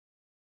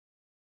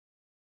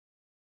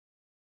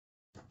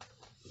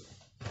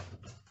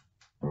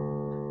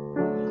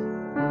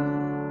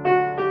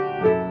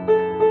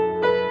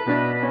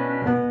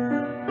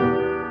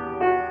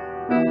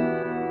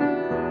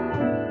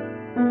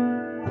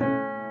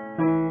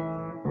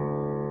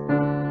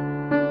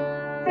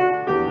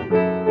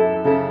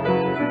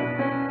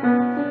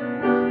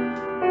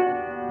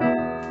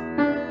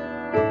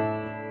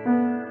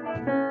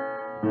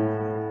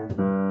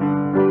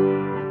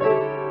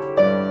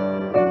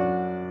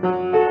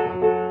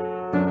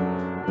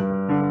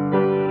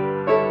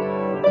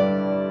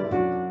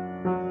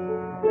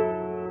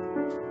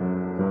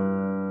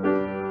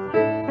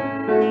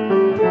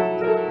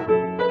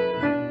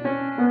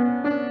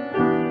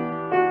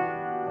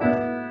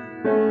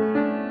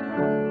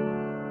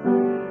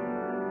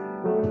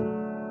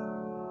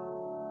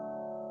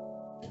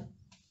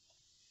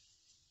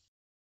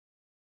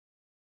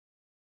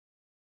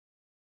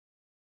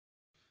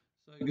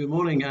Good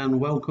morning and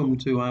welcome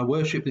to our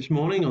worship this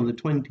morning on the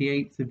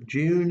 28th of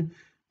June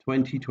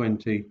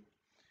 2020.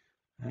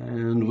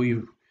 And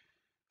we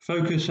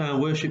focus our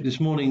worship this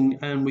morning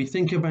and we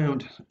think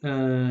about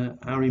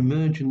our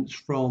emergence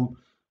from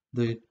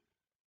the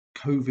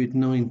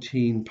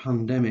COVID-19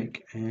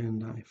 pandemic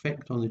and our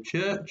effect on the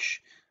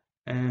church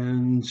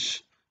and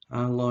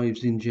our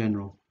lives in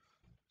general.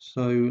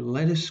 So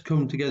let us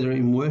come together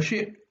in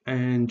worship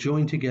and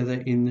join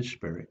together in the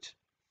Spirit.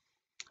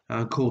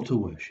 Our call to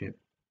worship.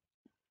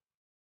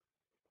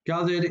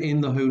 Gathered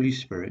in the Holy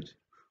Spirit,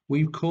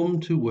 we've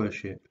come to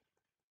worship,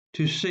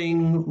 to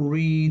sing,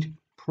 read,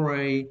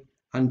 pray,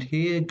 and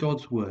hear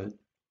God's word,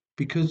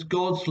 because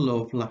God's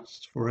love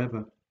lasts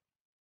forever.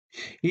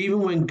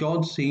 Even when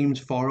God seems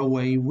far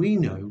away, we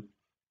know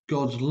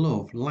God's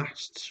love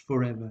lasts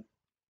forever.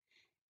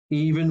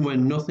 Even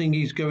when nothing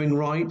is going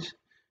right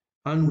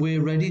and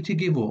we're ready to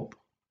give up,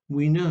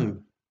 we know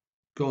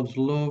God's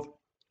love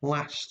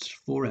lasts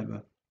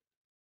forever.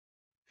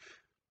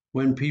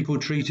 When people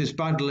treat us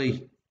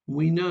badly,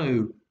 we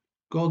know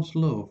God's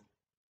love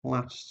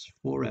lasts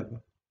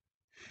forever.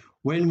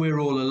 When we're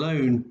all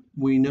alone,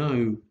 we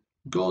know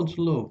God's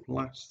love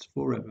lasts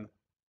forever.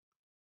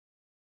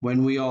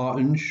 When we are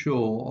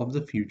unsure of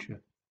the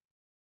future,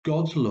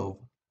 God's love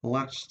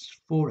lasts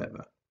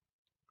forever.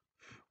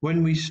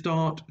 When we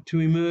start to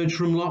emerge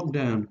from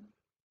lockdown,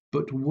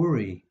 but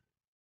worry,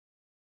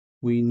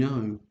 we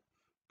know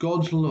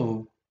God's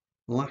love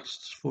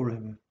lasts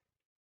forever.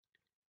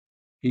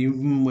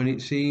 Even when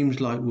it seems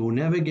like we'll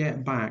never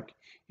get back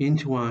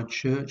into our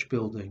church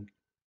building,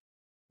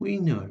 we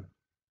know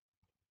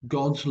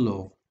God's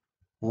love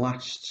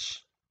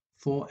lasts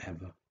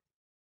forever.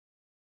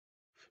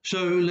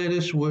 So let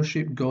us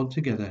worship God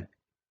together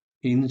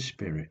in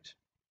spirit.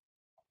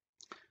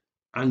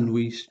 And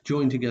we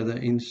join together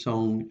in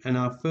song and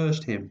our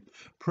first hymn,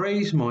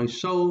 Praise my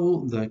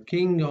soul, the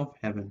King of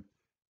heaven,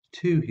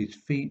 to his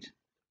feet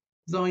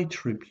thy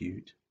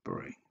tribute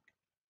bring.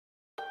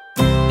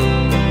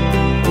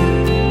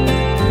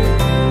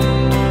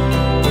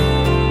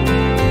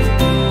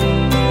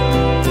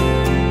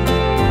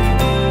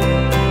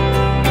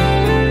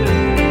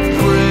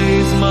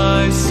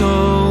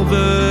 Soul,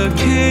 the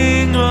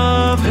King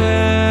of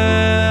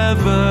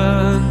heaven,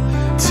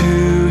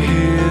 to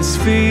his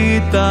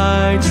feet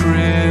thy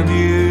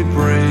tribute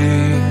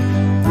bring.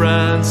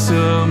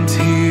 Ransomed,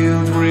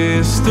 healed,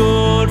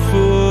 restored,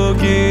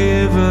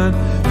 forgiven,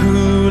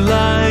 who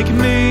like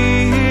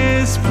me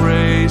his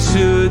praise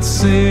should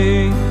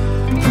sing.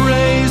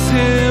 Praise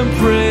him,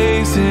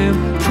 praise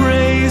him,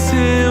 praise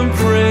him,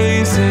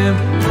 praise him,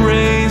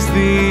 praise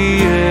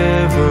the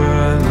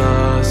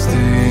everlasting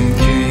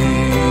King.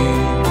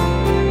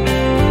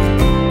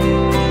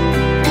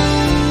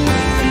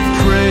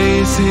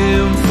 Praise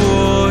him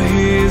for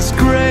his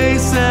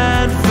grace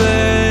and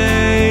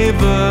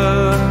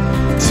favor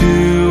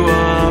to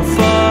our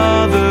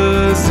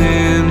fathers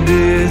in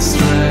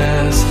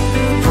distress.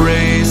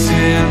 Praise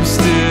him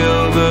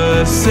still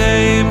the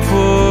same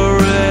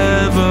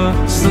forever,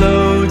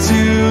 slow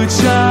to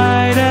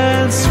chide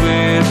and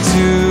swift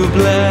to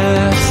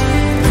bless.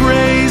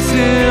 Praise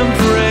him,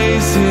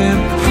 praise him,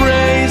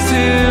 praise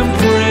him,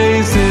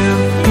 praise him,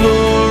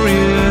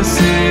 glorious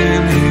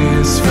in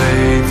his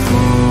faithfulness.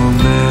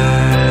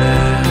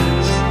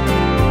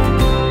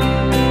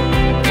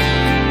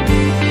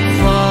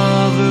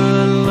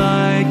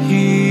 Father-like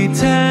he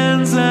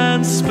tends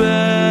and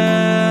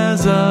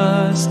spares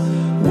us,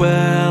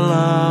 well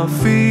our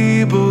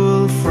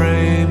feeble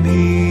frame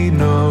he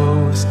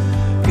knows.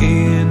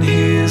 In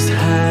his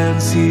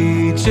hands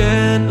he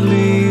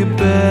gently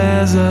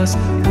bears us,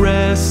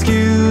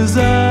 rescues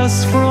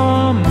us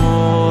from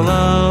all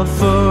our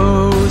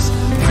foes.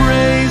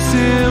 Praise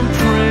him,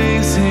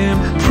 praise him,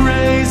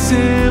 praise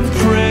him,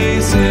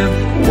 praise him,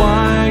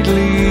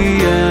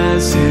 widely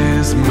as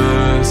his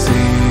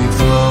mercy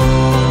flows.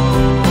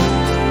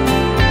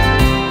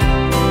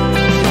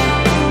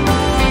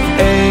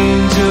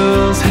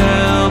 Angels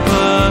help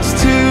us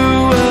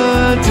to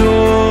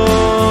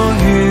adore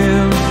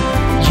him,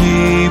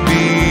 ye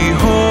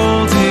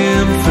behold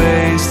him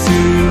face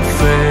to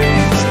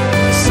face.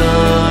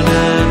 Sun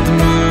and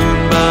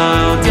moon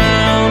bow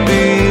down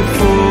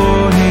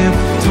before him,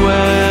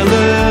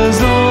 dwellers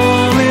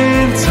all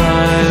in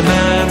time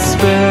and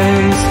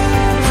space.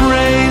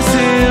 Praise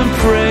him,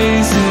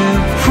 praise him,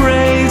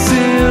 praise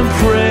him,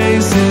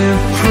 praise him,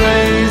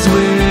 praise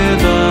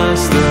with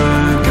us the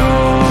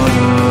God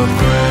of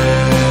praise.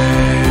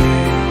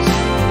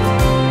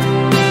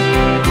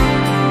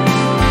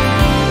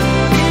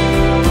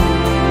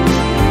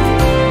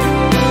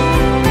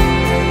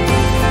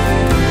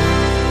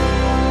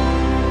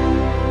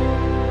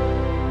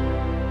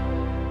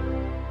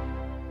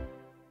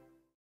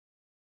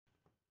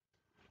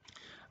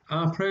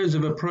 Our prayers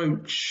of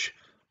approach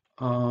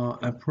are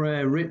a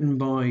prayer written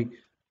by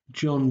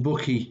John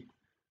Bucky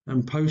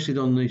and posted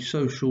on the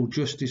Social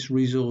Justice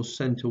Resource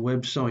Centre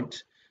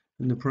website,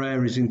 and the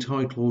prayer is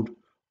entitled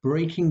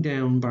Breaking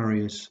Down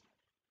Barriers.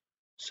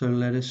 So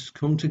let us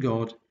come to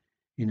God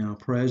in our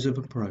prayers of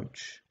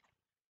approach.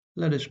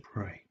 Let us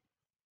pray.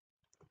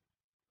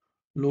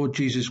 Lord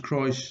Jesus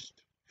Christ,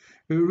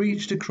 who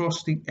reached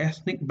across the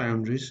ethnic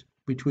boundaries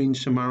between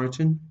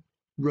Samaritan,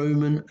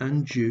 Roman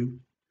and Jew,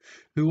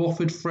 who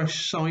offered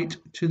fresh sight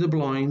to the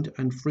blind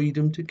and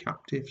freedom to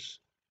captives,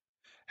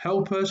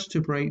 help us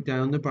to break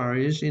down the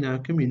barriers in our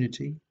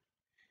community,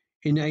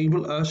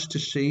 enable us to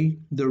see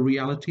the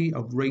reality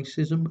of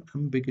racism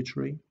and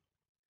bigotry,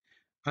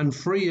 and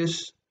free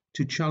us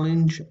to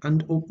challenge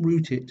and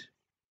uproot it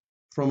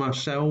from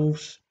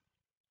ourselves,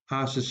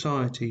 our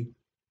society,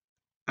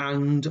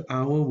 and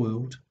our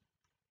world.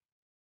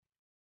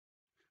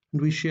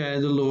 And we share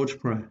the Lord's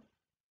Prayer,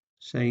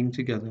 saying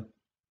together,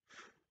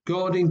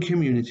 God in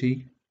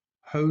community,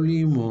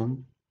 holy in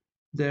one,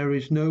 there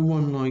is no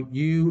one like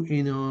you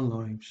in our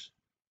lives.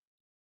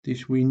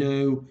 This we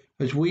know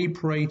as we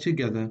pray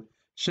together,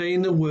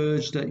 saying the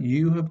words that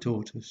you have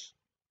taught us.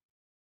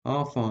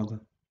 Our Father,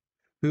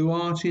 who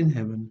art in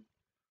heaven,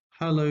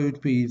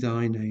 hallowed be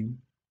thy name.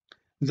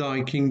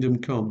 Thy kingdom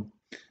come,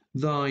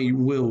 thy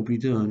will be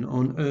done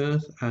on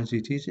earth as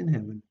it is in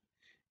heaven.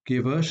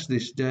 Give us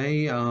this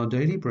day our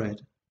daily bread,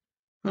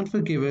 and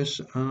forgive us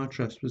our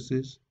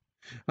trespasses,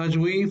 as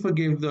we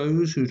forgive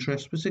those who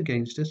trespass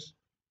against us.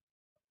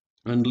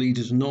 And lead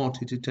us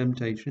not into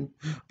temptation,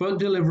 but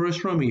deliver us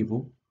from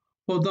evil.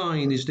 For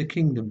thine is the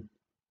kingdom,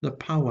 the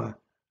power,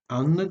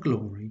 and the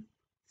glory,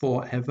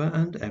 for ever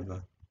and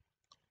ever.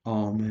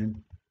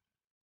 Amen.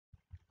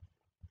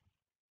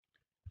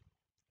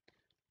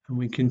 And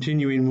we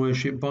continue in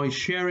worship by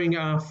sharing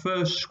our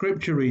first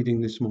scripture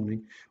reading this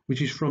morning,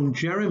 which is from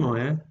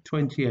Jeremiah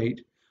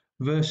 28,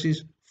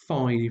 verses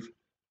 5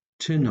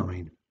 to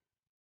 9.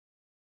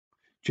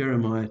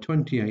 Jeremiah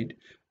 28,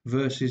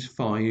 verses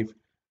 5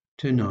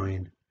 to 9.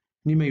 And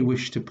you may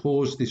wish to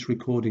pause this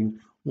recording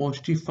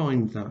whilst you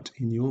find that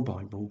in your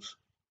Bibles.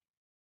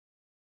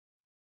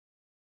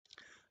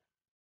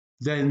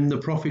 Then the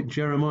prophet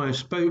Jeremiah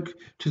spoke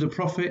to the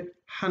prophet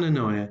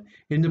Hananiah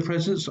in the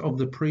presence of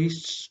the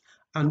priests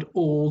and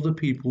all the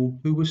people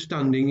who were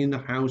standing in the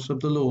house of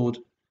the Lord.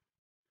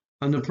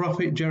 And the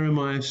prophet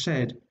Jeremiah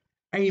said,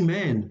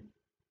 Amen.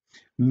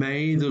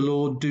 May the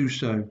Lord do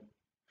so.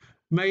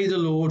 May the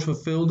Lord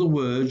fulfill the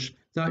words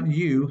that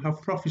you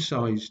have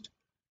prophesied,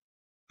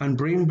 and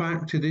bring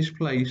back to this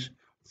place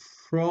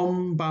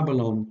from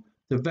Babylon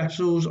the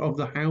vessels of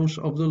the house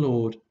of the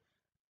Lord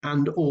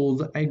and all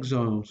the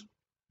exiles.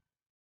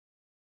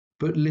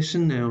 But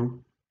listen now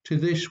to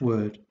this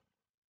word,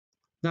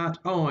 that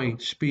I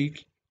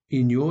speak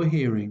in your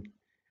hearing,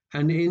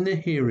 and in the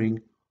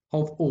hearing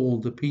of all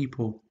the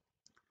people.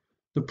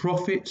 The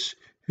prophets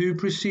who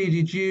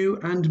preceded you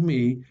and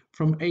me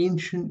from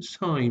ancient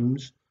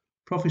times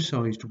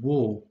prophesied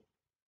war,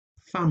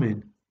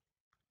 famine,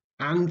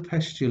 and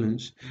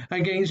pestilence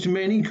against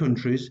many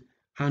countries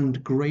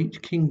and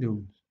great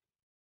kingdoms.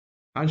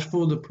 As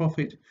for the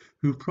prophet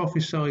who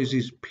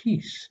prophesies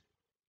peace,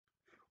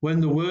 when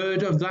the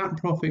word of that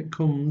prophet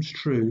comes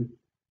true,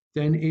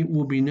 then it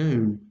will be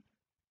known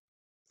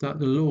that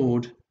the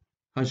Lord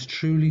has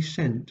truly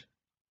sent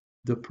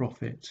the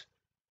prophet.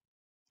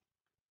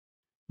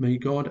 May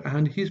God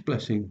add his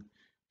blessing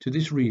to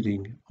this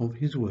reading of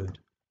his word.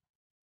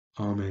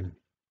 Amen.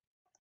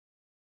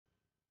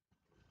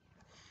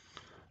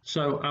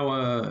 So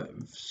our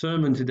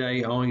sermon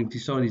today, I've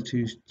decided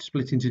to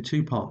split into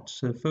two parts.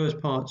 So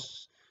first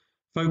part's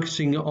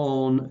focusing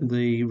on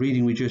the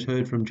reading we just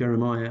heard from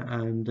Jeremiah,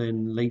 and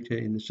then later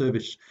in the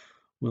service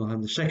we'll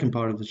have the second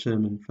part of the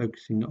sermon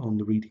focusing on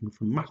the reading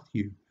from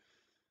Matthew.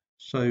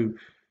 So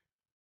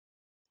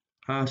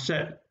our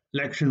set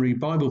lectionary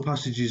Bible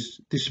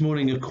passages this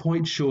morning are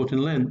quite short in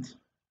length,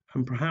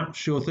 and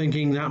perhaps you're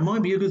thinking that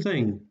might be a good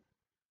thing,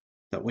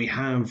 that we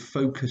have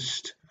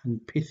focused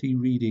and pithy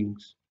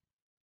readings.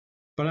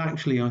 But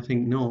actually I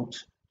think not.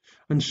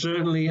 And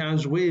certainly,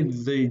 as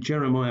with the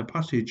Jeremiah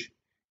passage,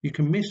 you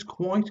can miss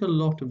quite a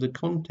lot of the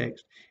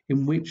context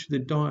in which the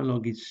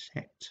dialogue is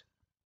set.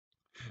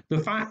 The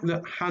fact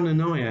that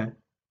Hananiah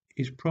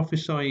is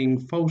prophesying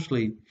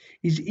falsely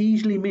is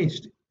easily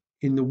missed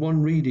in the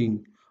one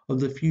reading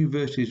of the few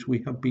verses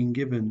we have been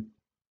given.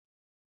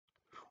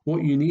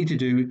 What you need to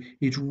do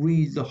is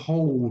read the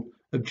whole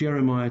of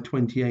Jeremiah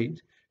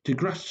 28 to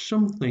grasp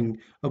something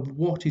of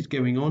what is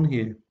going on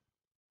here.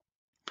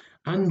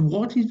 And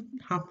what is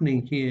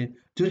happening here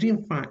does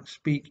in fact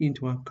speak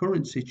into our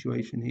current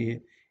situation here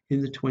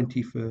in the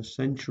 21st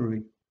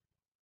century.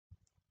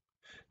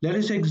 Let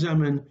us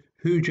examine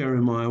who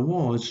Jeremiah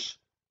was.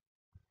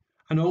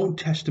 An Old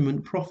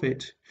Testament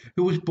prophet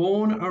who was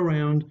born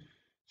around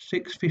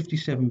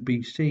 657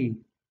 BC.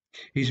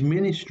 His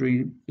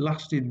ministry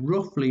lasted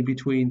roughly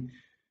between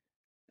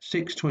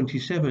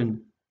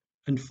 627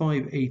 and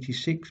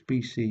 586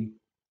 BC.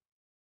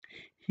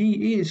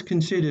 He is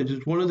considered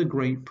as one of the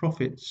great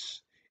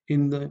prophets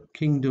in the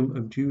kingdom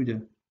of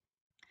Judah.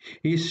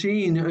 He is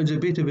seen as a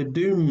bit of a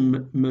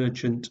doom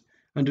merchant,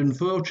 and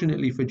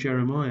unfortunately for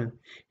Jeremiah,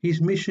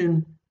 his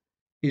mission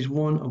is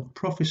one of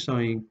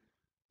prophesying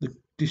the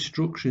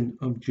destruction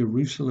of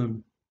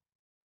Jerusalem.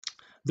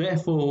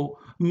 Therefore,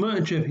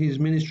 Much of his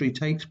ministry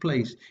takes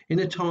place in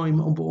a time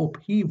of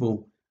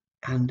upheaval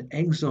and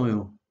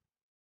exile.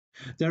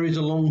 There is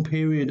a long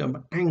period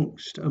of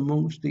angst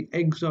amongst the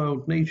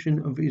exiled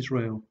nation of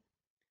Israel.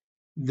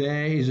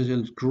 There is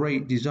a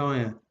great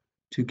desire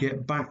to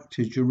get back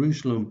to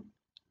Jerusalem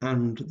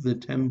and the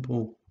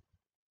temple.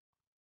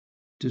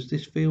 Does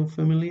this feel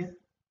familiar?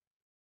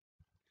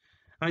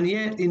 And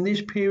yet, in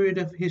this period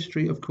of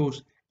history, of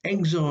course,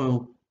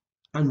 exile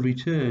and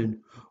return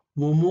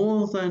were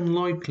more than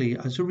likely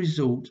as a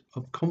result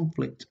of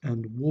conflict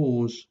and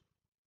wars.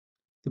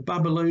 The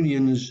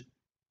Babylonians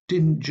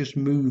didn't just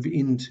move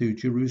into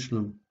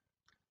Jerusalem,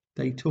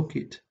 they took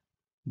it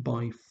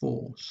by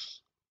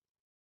force.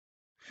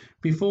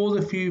 Before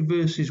the few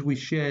verses we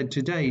shared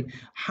today,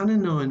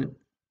 Hananiah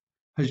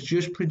has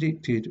just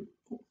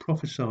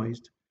prophesied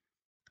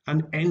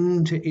an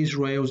end to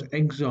Israel's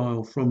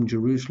exile from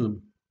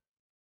Jerusalem.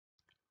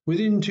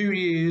 Within 2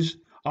 years,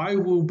 I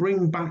will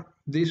bring back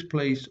this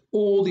place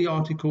all the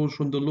articles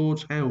from the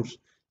Lord's house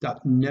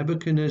that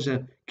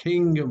Nebuchadnezzar,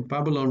 king of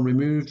Babylon,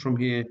 removed from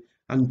here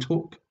and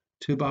took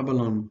to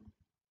Babylon.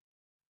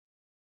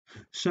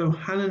 So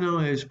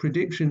Hananiah's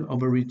prediction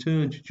of a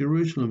return to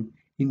Jerusalem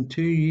in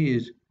 2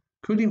 years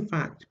could in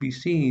fact be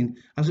seen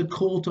as a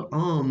call to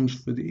arms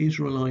for the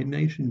Israelite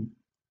nation.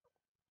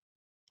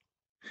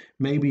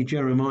 Maybe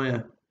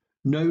Jeremiah,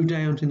 no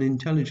doubt an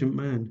intelligent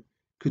man,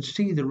 could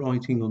see the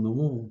writing on the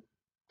wall.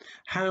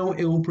 How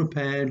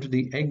ill-prepared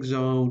the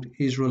exiled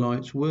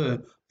Israelites were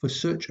for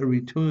such a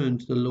return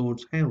to the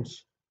Lord's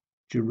house,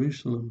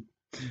 Jerusalem.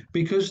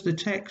 Because the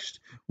text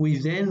we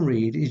then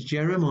read is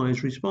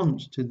Jeremiah's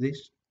response to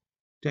this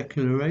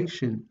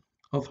declaration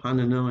of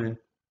Hananiah.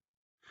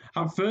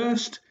 At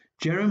first,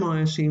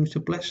 Jeremiah seems to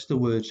bless the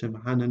words of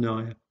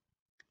Hananiah.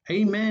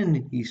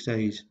 Amen, he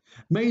says.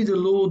 May the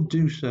Lord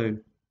do so.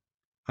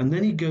 And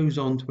then he goes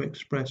on to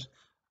express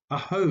a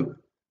hope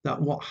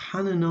that what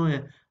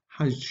Hananiah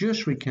has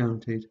just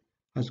recounted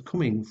as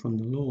coming from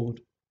the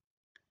Lord.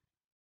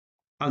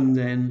 And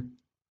then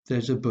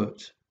there's a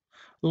but.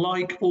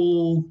 Like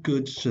all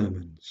good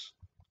sermons.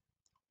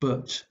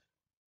 But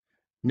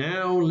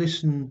now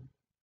listen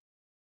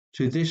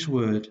to this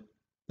word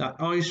that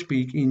I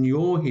speak in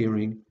your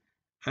hearing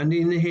and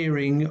in the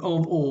hearing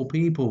of all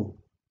people.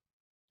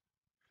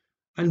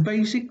 And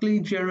basically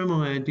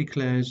Jeremiah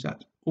declares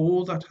that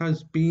all that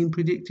has been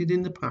predicted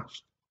in the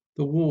past,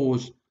 the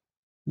wars,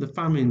 the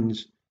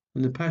famines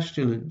and the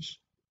pestilence,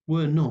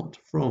 were not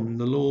from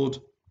the Lord,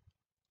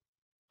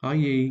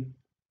 i.e.,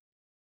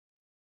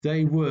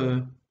 they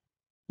were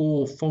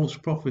all false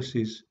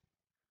prophecies,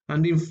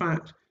 and in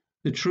fact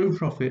the true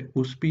prophet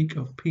will speak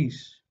of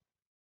peace.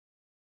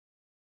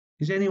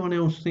 Is anyone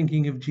else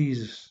thinking of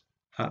Jesus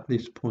at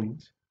this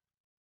point?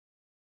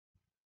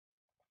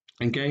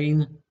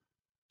 Again,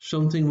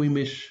 something we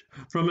miss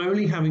from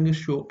only having a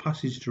short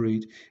passage to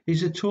read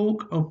is a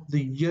talk of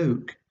the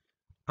yoke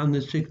and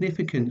the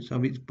significance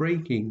of its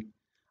breaking,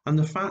 and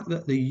the fact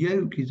that the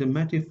yoke is a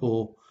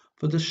metaphor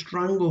for the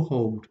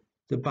stranglehold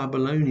the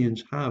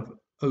Babylonians have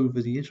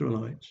over the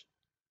Israelites.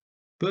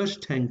 Verse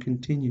 10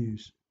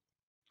 continues.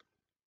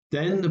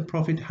 Then the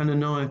prophet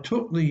Hananiah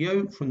took the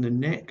yoke from the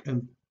neck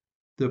of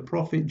the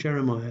prophet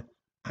Jeremiah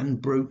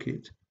and broke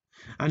it.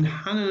 And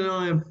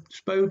Hananiah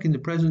spoke in the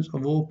presence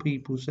of all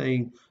people,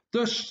 saying,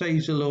 Thus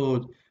says the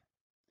Lord,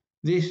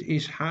 this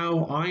is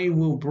how I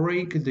will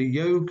break the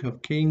yoke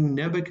of King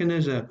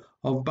Nebuchadnezzar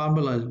of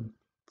Babylon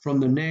from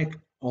the neck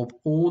of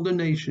all the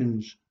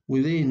nations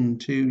within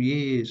 2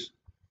 years.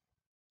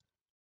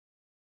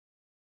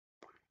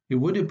 It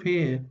would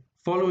appear,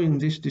 following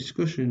this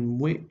discussion,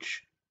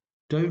 which,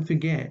 don't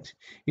forget,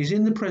 is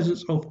in the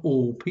presence of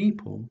all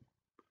people,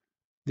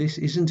 this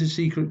isn't a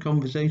secret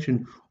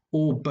conversation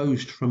or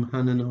boast from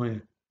Hananiah.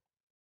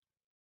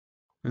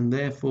 And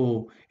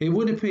therefore, it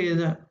would appear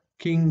that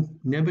King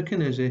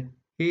Nebuchadnezzar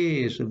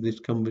hears of this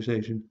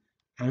conversation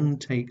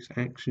and takes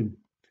action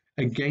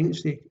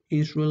against the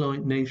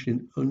Israelite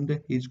nation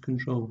under his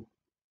control.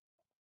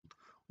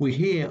 We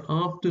hear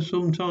after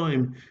some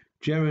time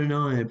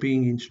Jeremiah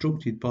being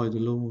instructed by the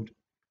Lord.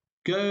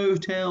 Go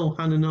tell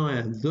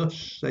Hananiah,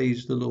 thus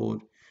says the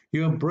Lord,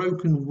 you have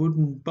broken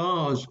wooden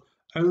bars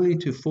only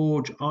to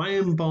forge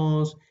iron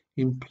bars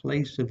in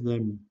place of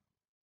them.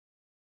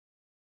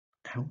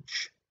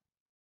 Ouch.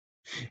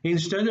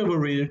 Instead of a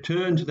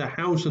return to the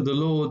house of the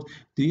Lord,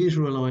 the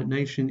Israelite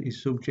nation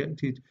is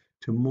subjected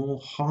to more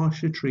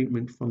harsher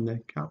treatment from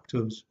their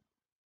captors,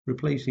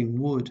 replacing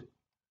wood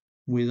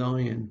with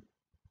iron.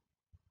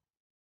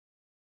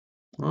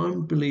 I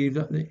believe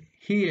that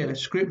here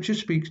Scripture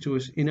speaks to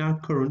us in our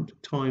current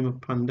time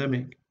of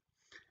pandemic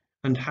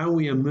and how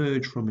we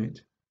emerge from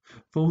it.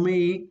 For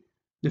me,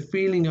 the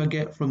feeling I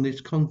get from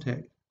this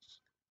context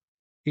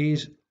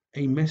is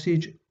a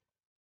message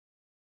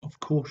of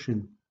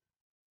caution,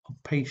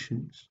 of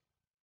patience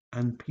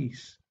and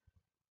peace.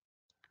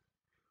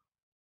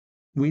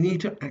 We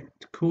need to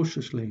act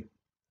cautiously.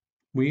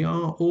 We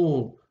are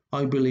all,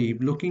 I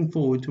believe, looking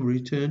forward to a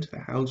return to the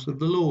house of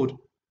the Lord.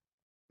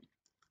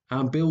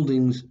 Our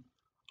buildings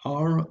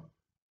are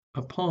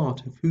a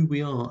part of who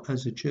we are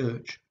as a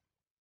church.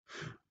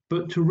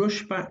 But to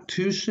rush back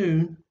too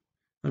soon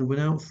and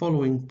without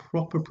following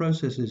proper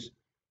processes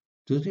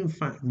does in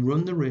fact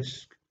run the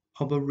risk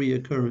of a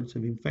reoccurrence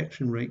of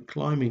infection rate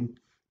climbing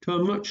to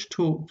a much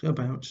talked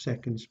about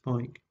second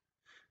spike.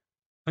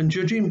 And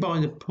judging by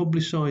the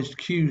publicised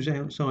queues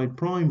outside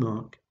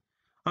Primark,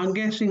 I'm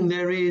guessing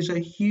there is a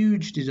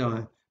huge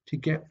desire to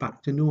get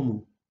back to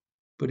normal,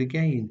 but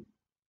again,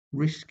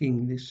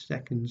 risking this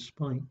second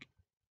spike.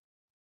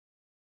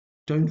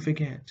 Don't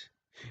forget,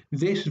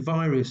 this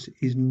virus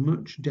is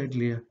much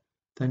deadlier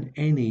than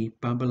any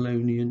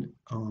Babylonian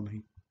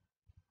army.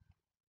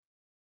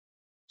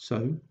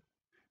 So,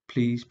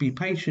 please be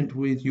patient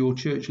with your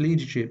church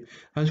leadership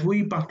as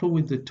we battle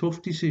with the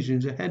tough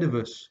decisions ahead of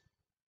us.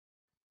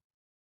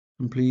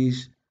 And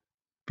please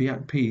be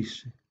at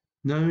peace,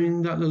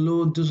 knowing that the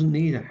Lord doesn't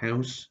need a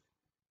house.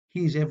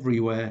 He's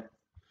everywhere.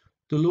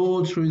 The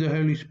Lord, through the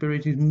Holy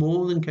Spirit, is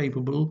more than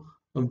capable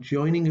of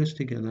joining us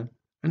together.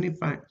 And in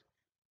fact,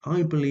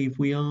 I believe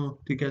we are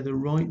together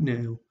right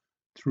now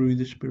through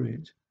the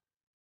Spirit.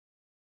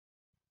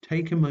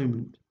 Take a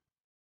moment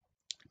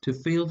to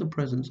feel the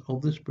presence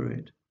of the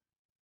Spirit,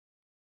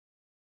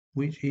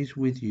 which is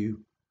with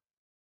you,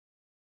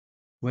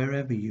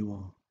 wherever you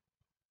are.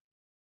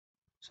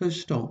 So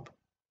stop,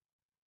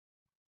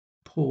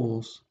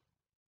 pause,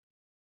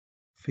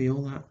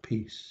 feel that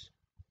peace.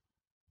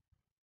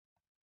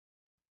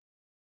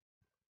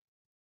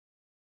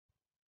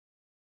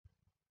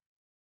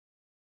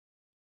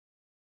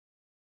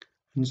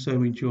 And so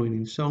we join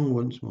in song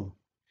once more.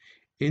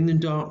 In the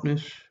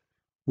darkness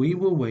we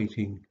were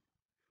waiting,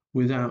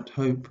 without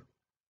hope,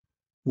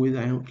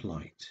 without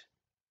light.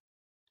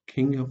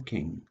 King of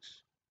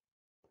Kings.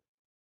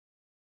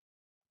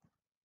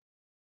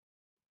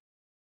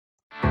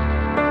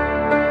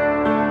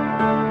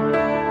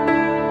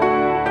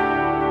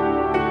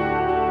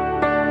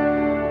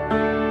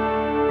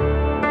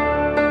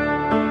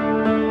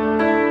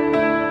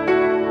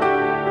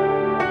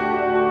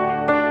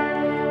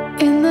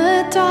 In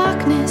the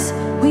darkness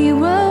we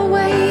were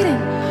waiting,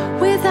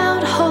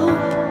 without hope,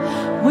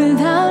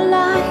 without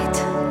light,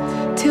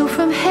 till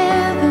from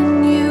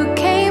heaven you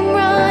came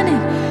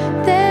running.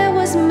 There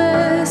was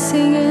mercy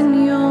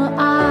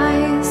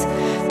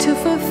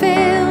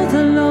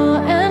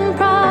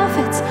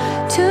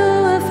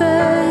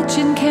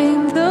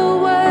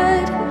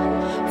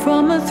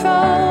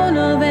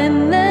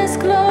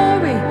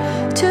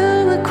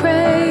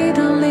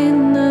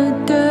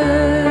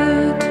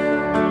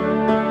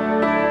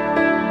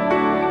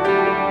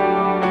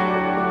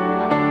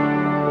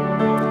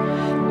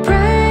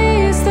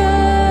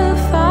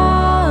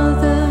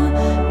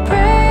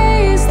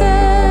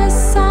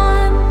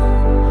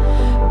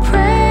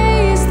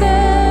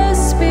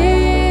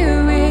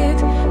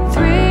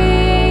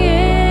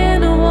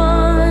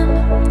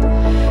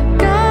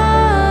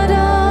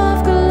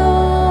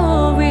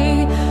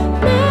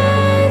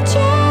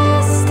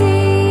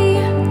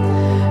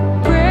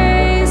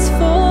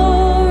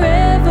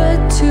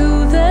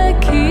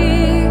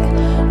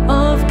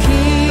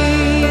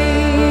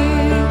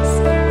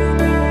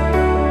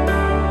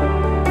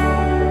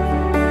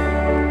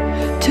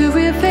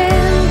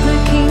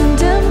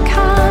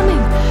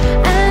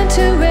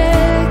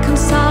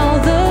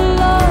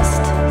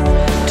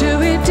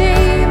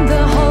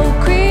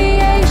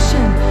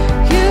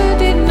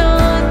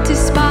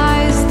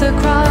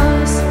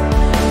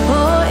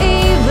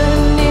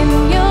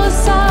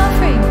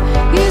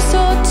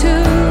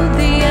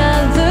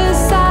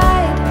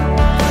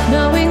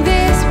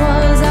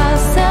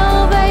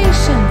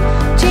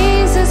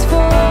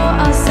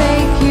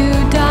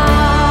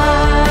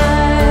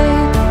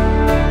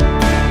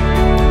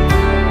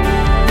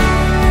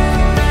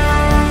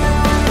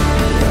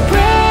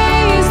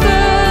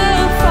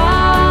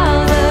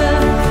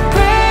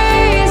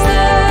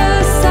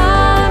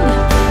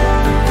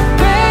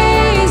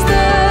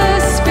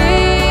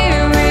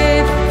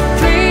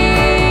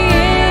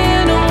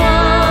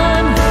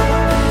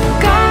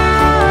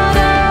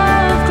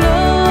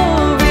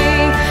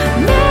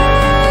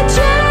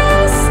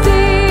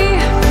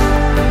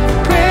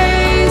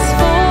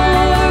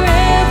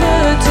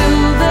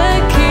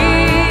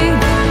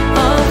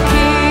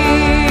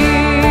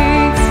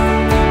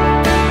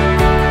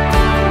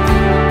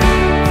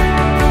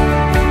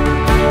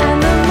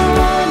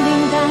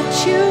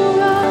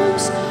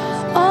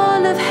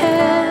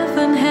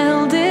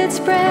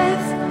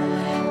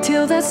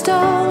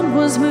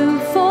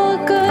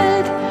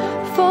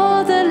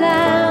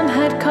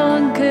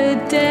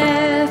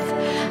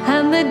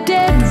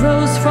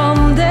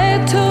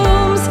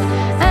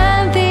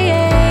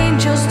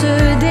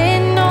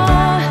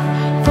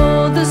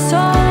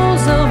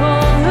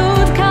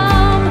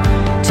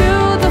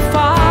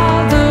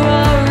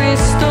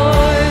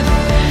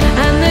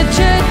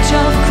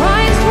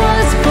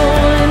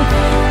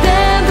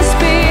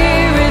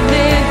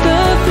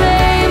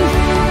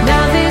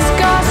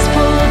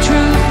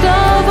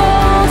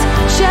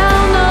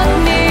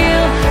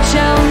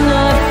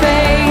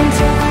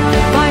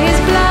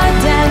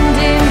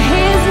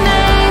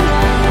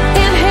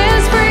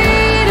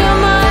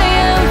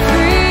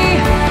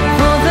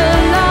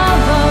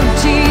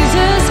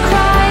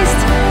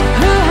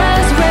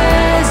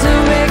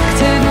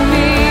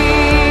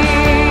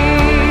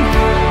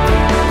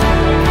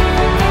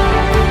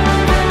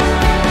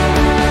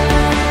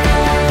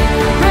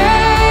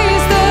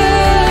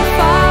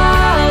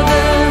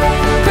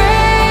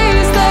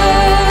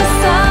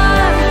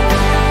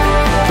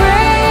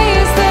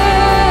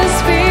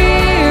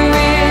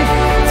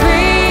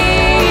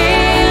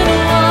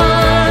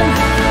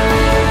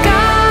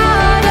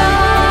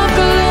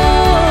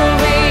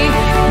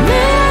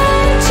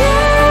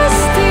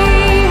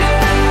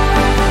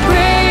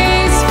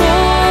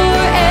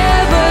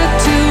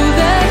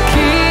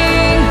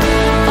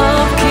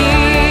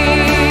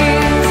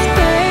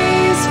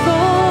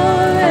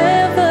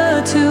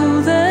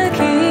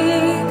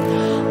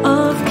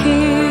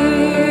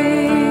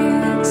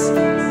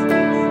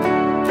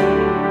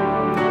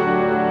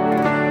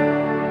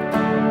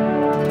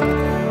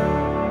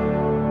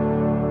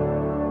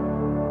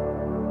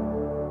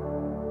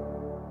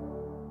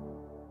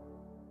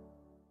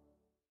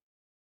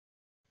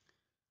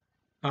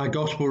Our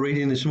Gospel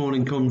reading this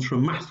morning comes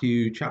from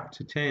Matthew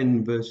chapter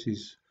 10,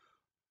 verses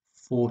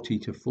 40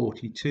 to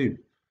 42.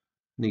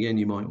 And again,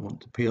 you might want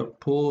to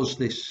pause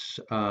this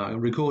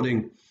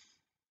recording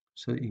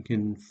so that you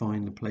can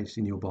find the place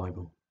in your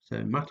Bible.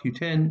 So Matthew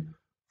 10,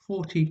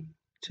 40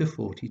 to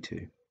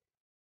 42.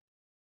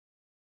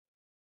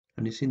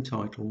 And it's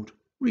entitled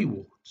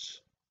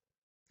Rewards.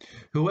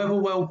 Whoever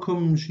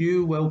welcomes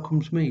you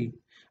welcomes me,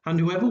 and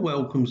whoever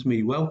welcomes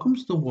me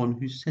welcomes the one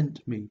who sent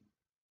me.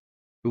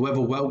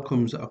 Whoever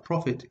welcomes a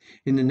prophet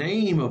in the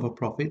name of a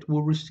prophet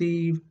will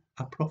receive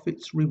a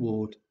prophet's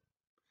reward.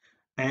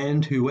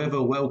 And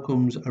whoever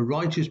welcomes a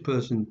righteous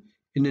person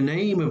in the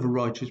name of a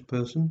righteous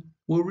person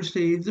will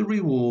receive the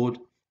reward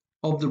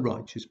of the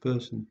righteous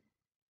person.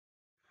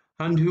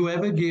 And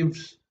whoever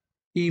gives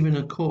even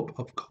a cup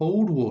of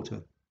cold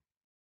water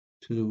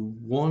to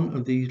one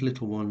of these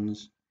little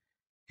ones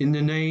in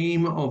the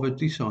name of a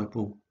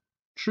disciple,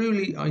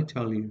 truly I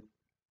tell you,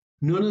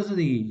 none of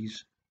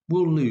these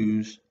will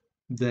lose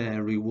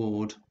their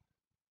reward.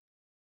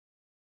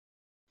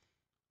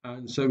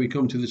 And so we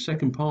come to the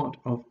second part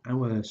of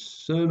our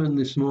sermon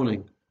this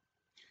morning,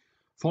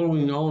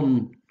 following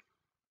on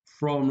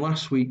from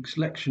last week's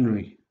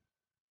lectionary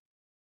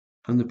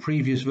and the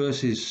previous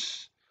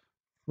verses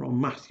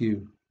from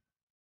Matthew.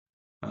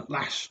 At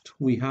last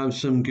we have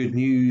some good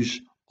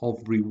news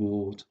of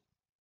reward.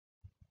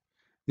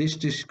 This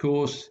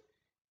discourse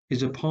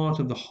is a part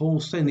of the whole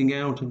sending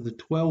out of the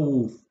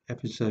 12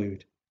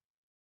 episode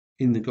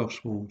in the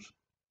Gospels.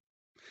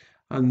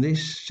 And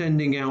this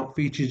sending out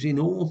features in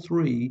all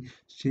three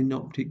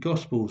synoptic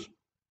Gospels.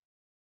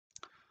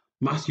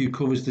 Matthew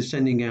covers the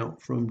sending out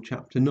from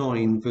chapter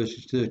 9,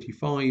 verses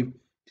 35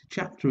 to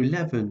chapter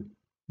 11,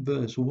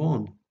 verse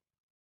 1.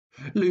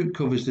 Luke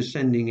covers the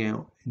sending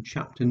out in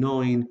chapter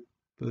 9,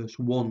 verse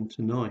 1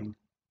 to 9.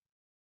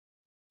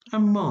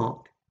 And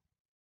Mark,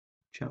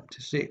 chapter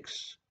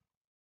 6,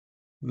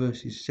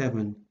 verses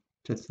 7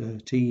 to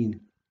 13.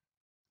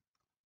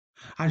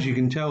 As you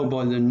can tell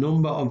by the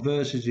number of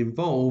verses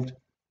involved,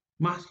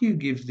 Matthew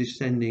gives this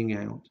sending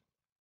out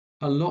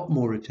a lot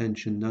more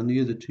attention than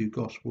the other two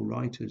Gospel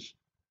writers.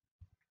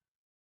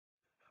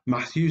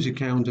 Matthew's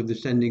account of the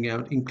sending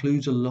out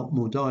includes a lot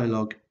more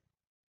dialogue,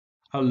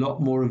 a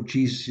lot more of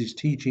Jesus'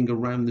 teaching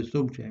around the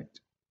subject.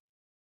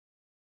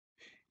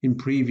 In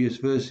previous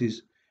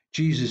verses,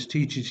 Jesus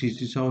teaches his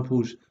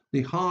disciples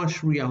the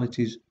harsh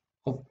realities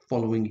of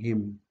following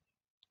him.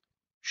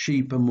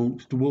 Sheep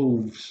amongst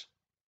wolves,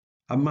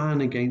 a man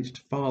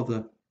against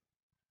father,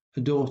 a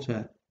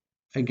daughter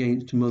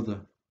against mother,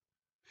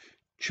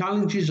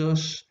 challenges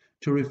us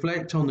to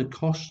reflect on the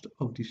cost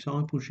of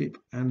discipleship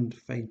and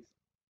faith.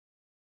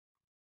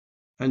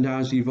 And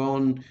as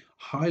Yvonne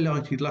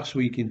highlighted last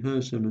week in her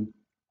sermon,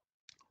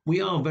 we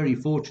are very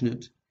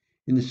fortunate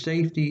in the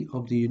safety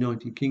of the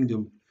United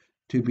Kingdom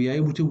to be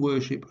able to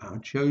worship our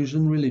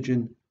chosen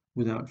religion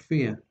without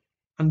fear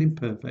and in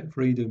perfect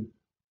freedom.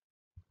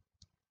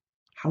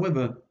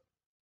 However,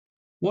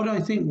 what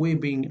I think we're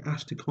being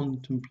asked to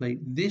contemplate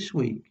this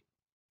week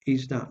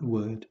is that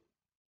word,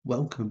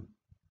 welcome.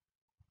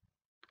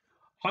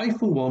 I,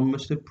 for one,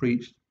 must have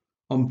preached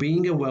on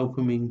being a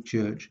welcoming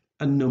church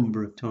a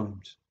number of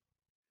times.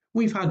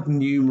 We've had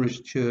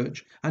numerous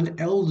church and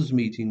elders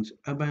meetings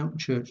about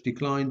church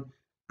decline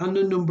and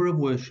the number of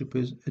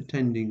worshippers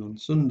attending on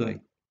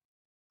Sunday.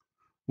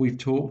 We've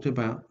talked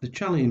about the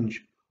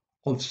challenge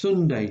of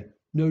Sunday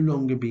no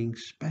longer being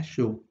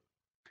special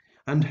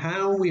and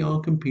how we are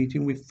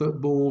competing with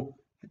football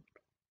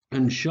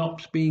and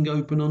shops being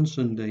open on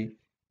Sunday,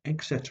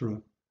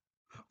 etc.,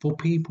 for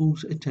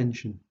people's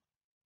attention.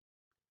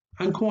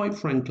 And quite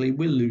frankly,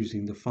 we're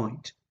losing the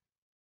fight.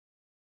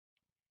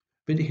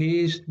 But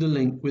here's the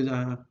link with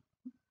our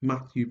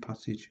Matthew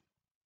passage.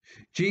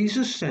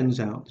 Jesus sends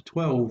out the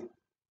 12.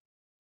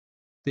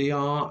 They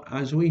are,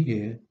 as we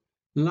hear,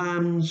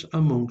 lambs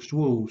amongst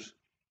wolves.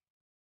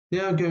 They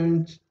are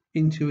going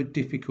into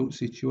difficult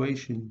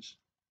situations.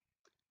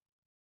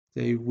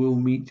 They will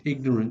meet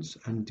ignorance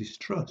and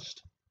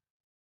distrust.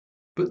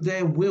 But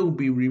there will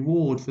be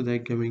reward for their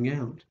going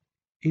out.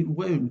 It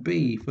won't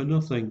be for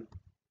nothing.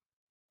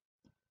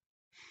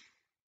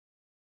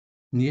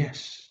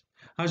 Yes,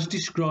 as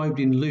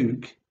described in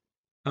Luke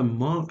and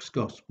Mark's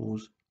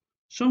Gospels,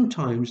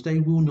 sometimes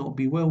they will not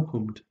be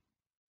welcomed,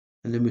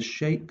 and they must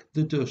shake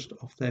the dust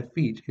off their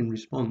feet in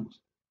response.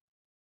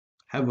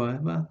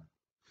 However,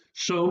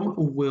 some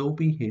will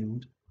be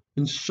healed,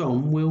 and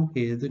some will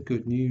hear the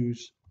good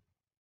news.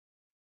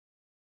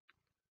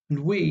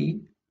 And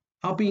we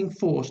are being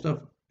forced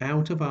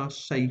out of our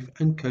safe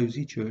and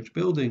cosy church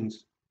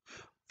buildings.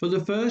 For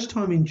the first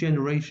time in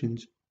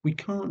generations, we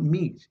can't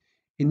meet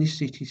in the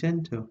city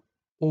centre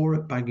or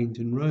at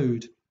Baggington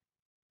Road.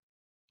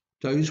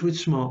 Those with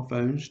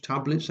smartphones,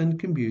 tablets and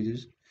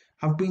computers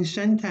have been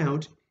sent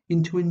out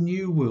into a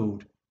new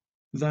world,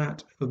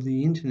 that of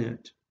the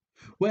internet,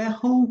 where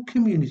whole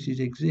communities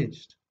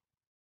exist.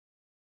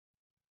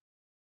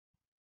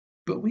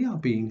 But we are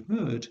being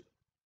heard.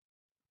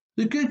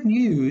 The good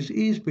news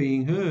is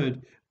being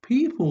heard.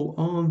 People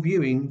are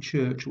viewing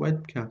church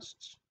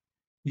webcasts.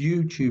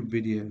 YouTube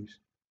videos,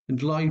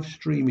 and live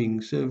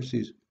streaming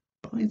services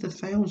by the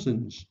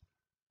thousands.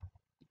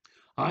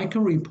 I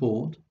can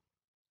report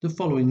the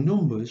following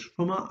numbers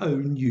from our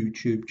own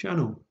YouTube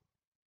channel.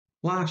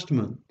 Last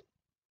month,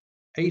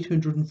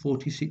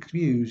 846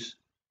 views,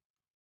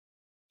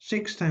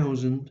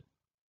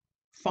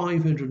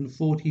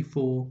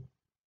 6,544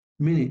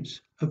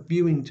 minutes of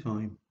viewing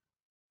time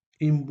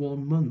in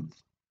 1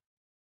 month.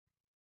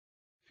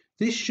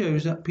 This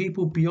shows that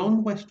people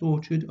beyond West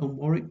Orchard and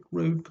Warwick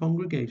Road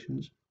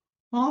congregations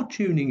are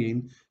tuning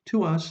in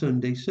to our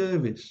Sunday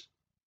service.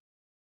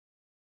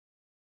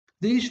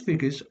 These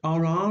figures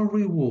are our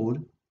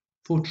reward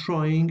for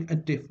trying a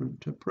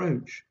different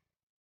approach.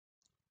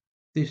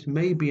 This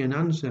may be an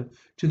answer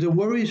to the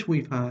worries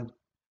we've had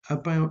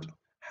about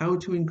how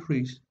to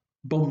increase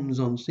bums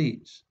on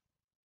seats.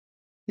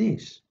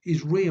 This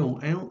is real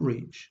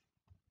outreach.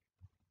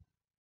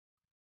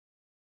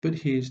 But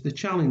here's the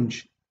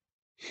challenge.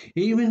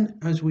 Even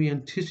as we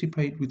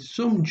anticipate with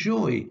some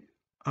joy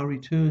our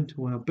return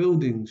to our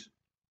buildings,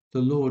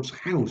 the Lord's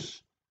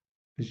house,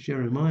 as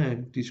Jeremiah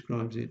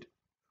describes it,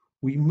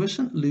 we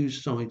mustn't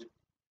lose sight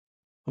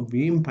of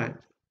the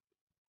impact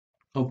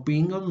of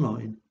being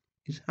online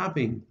is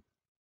having.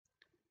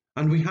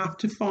 And we have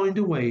to find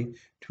a way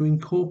to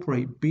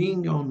incorporate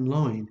being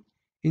online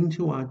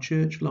into our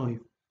church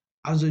life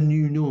as a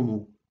new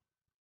normal,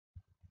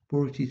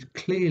 for it is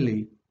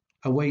clearly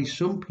a way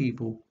some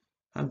people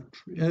have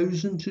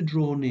chosen to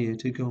draw near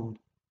to God.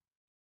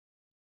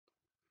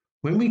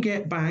 When we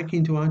get back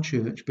into our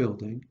church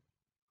building,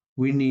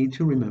 we need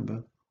to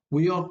remember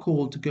we are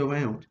called to go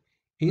out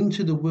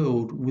into the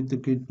world with the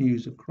good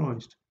news of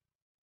Christ.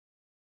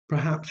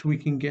 Perhaps we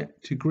can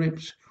get to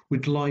grips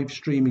with live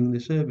streaming the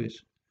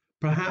service.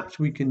 Perhaps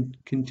we can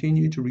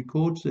continue to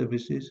record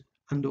services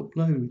and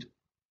upload.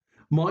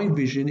 My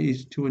vision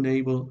is to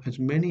enable as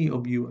many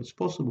of you as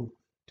possible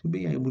to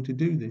be able to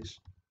do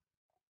this.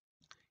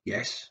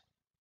 Yes,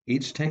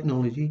 it's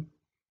technology.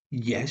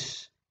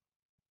 Yes,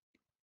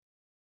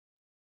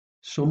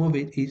 some of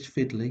it is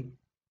fiddly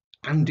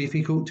and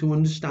difficult to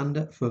understand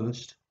at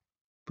first,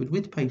 but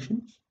with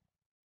patience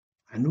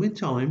and with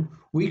time,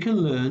 we can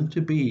learn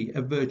to be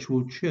a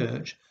virtual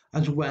church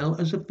as well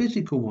as a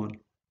physical one,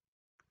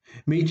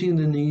 meeting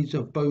the needs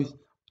of both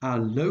our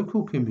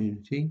local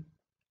community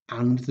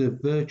and the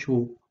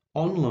virtual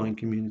online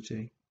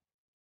community.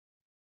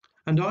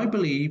 And I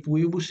believe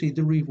we will see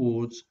the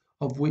rewards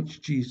of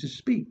which Jesus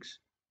speaks,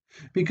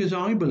 because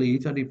I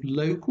believe that if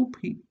local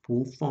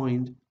people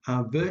find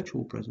our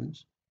virtual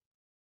presence,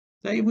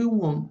 they will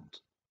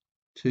want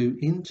to,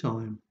 in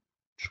time,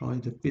 try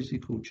the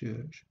physical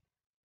church.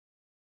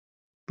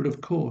 But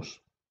of course,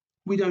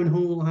 we don't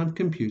all have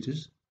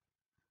computers,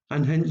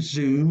 and hence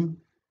Zoom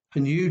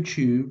and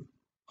YouTube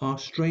are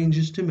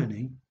strangers to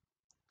many,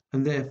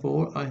 and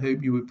therefore I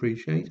hope you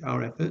appreciate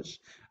our efforts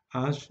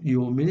as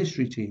your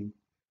ministry team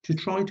to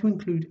try to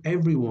include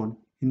everyone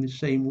in the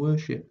same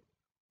worship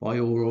by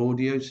our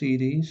audio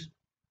CDs,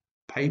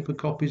 paper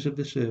copies of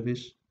the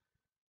service,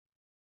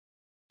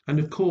 and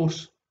of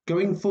course,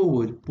 going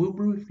forward, we'll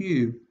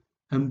review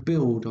and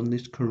build on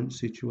this current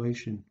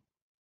situation.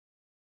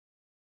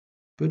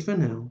 But for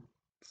now,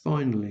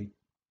 finally,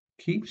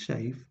 keep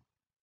safe,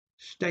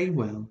 stay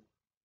well,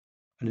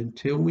 and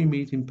until we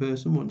meet in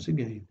person once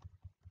again,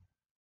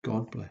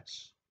 God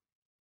bless.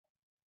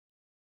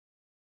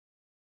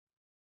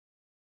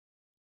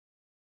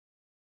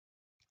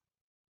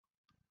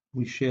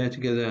 We share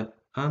together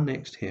our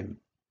next hymn,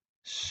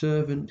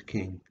 Servant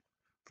King.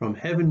 From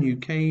heaven you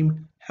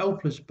came,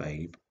 helpless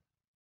babe,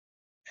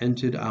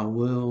 entered our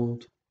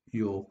world,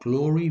 your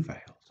glory veiled.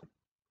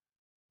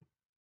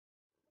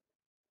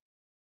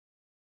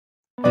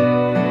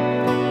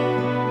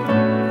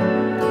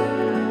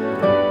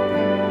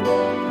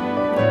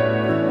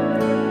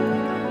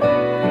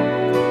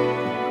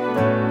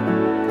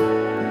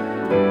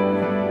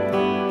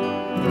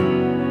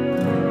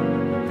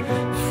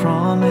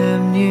 From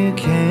him you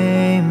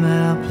came,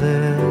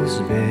 helpless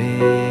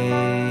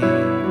babe,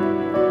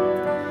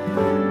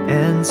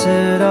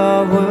 entered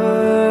our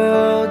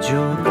world,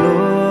 your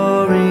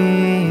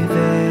glory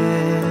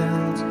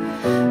veiled,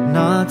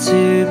 not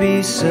to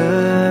be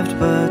served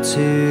but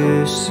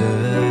to serve,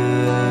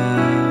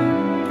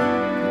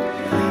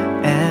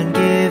 and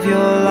give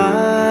your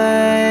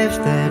life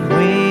that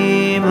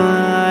we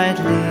might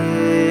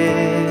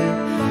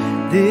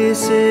live.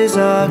 This is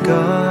our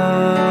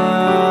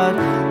God,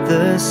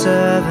 the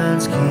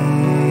servant's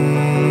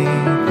King.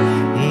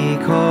 He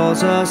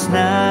calls us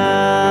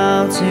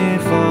now to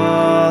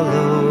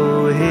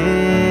follow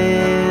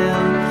him,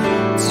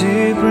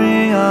 to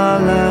bring our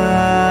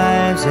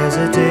lives as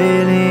a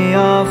daily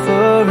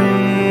offering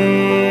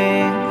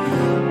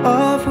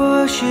of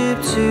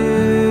worship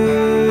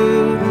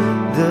to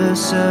the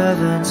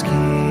servant's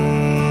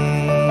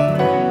King.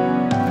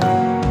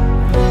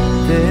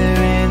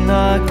 There in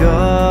the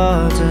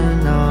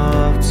garden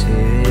of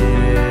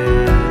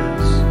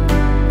tears,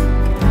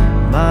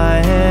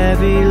 my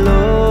heavy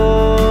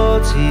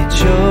load he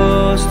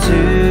chose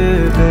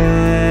to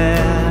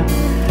bear.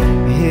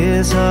 Here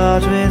his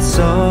heart with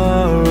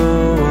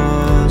sorrow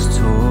was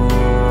torn.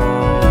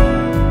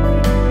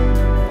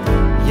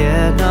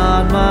 Yet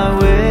not my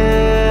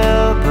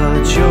will,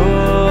 but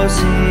yours,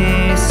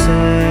 he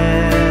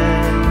said.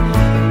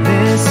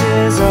 This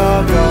is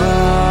our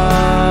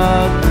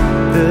God,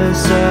 the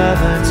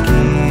servant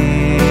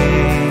King.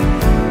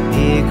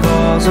 He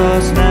calls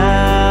us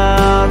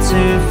now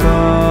to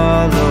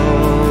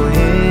follow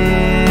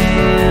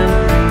him,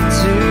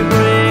 to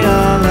bring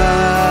our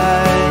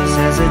lives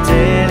as a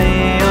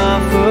daily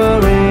offering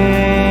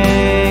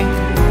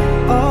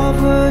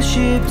of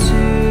worship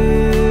to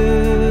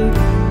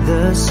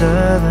the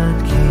servant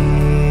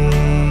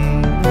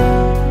King.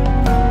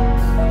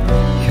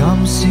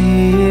 Come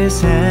see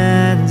his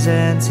hands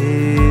and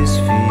his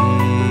feet,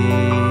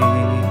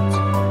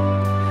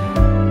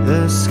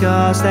 the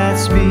scars that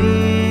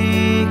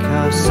speak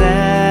of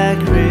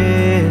sacrifice,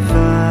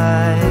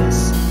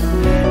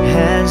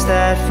 hands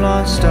that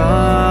flaunt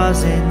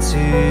stars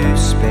into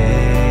space,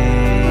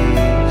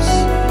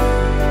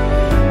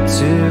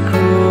 to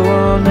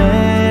cruel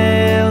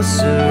nails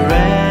surrender.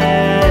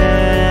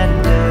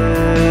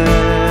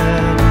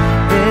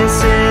 This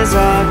is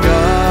our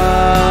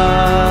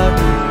God,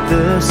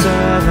 the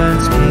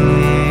servant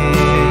King.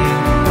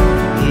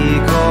 He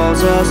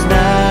calls us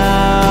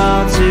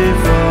now to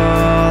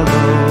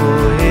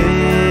follow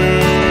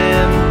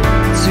him,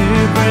 to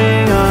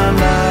bring our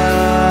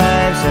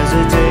lives as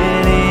a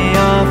daily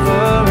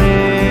offering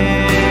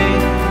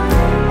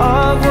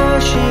of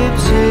worship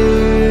to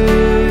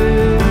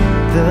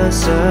the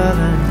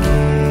servant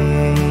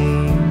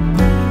King.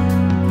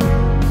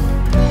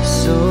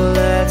 So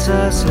let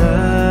us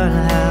learn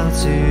how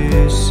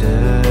to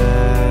serve,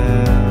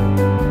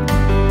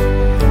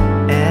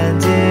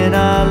 and in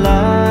our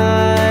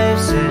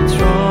lives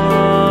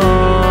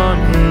enthrone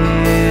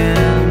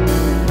him,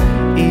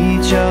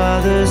 each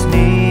other's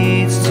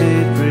needs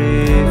to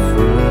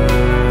prefer,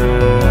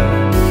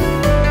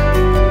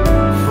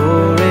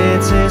 for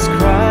it is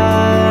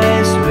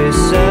Christ we're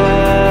serving.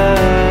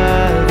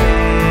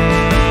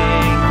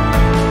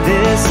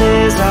 This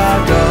is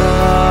our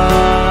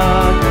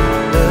God,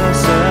 the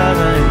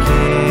servant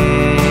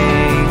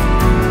King.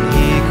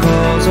 He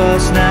calls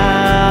us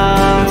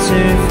now to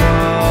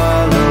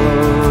follow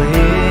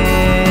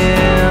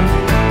him,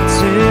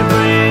 to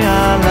bring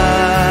our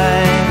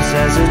lives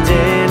as a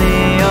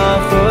daily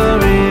offering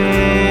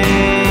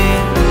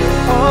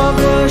of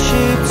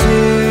worship to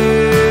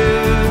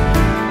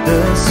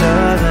the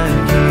servant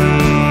King.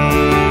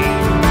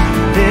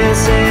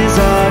 This is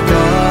our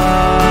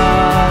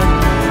God,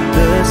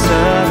 the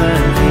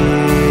servant King.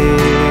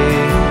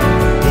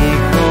 He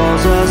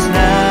calls us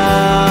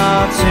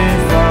now to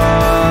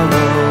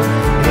follow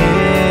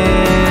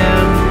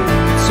him,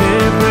 to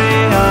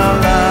bring our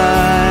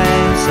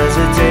lives as a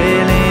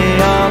daily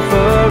offering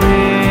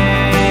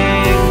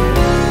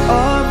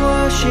of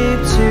worship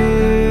to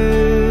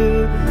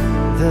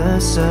the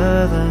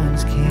servant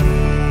King.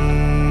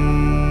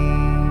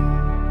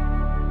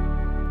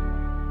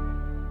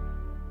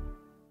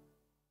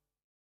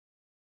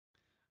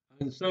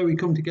 And so we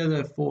come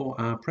together for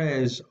our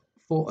prayers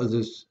for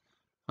others,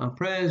 our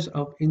prayers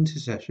of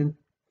intercession.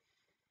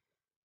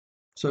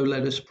 So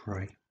let us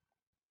pray.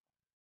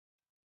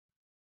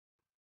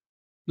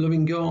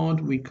 Loving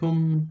God, we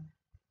come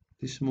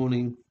this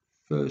morning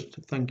first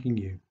thanking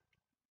you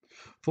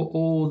for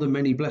all the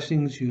many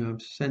blessings you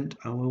have sent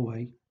our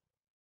way.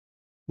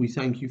 We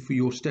thank you for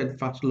your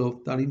steadfast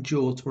love that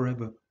endures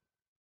forever.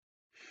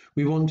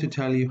 We want to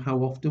tell you how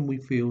often we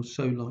feel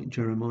so like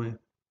Jeremiah,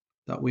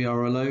 that we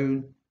are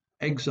alone,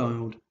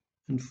 exiled,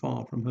 and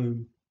far from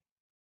home.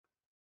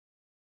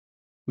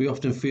 We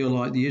often feel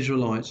like the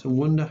Israelites and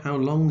wonder how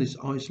long this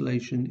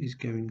isolation is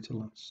going to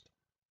last.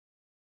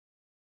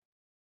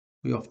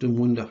 We often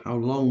wonder how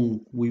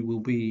long we will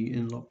be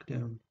in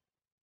lockdown.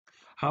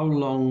 How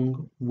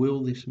long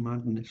will this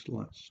madness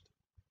last?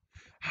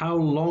 How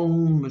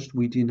long must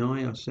we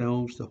deny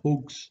ourselves the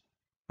hugs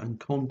and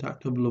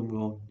contact of loved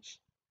ones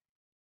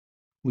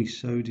we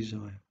so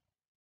desire?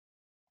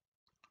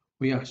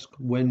 We ask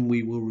when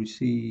we will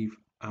receive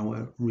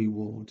our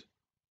reward.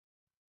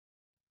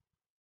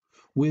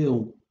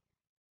 Will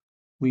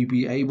we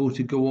be able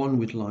to go on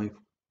with life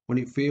when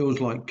it feels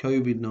like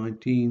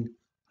COVID-19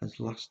 has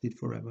lasted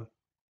forever?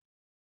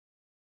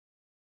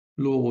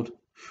 Lord,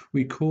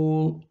 we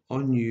call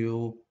on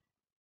your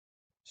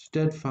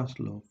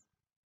steadfast love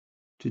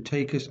to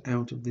take us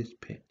out of this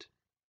pit.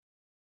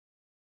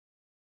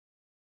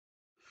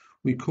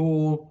 We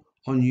call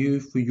on you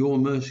for your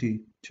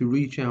mercy to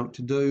reach out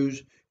to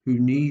those who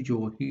need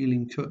your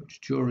healing touch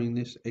during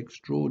this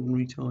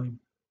extraordinary time.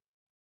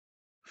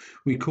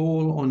 We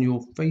call on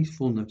your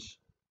faithfulness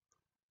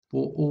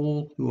for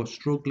all who are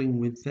struggling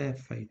with their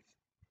faith.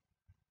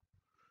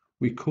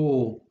 We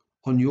call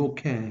on your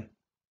care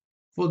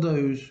for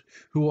those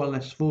who are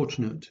less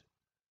fortunate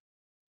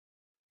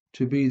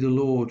to be the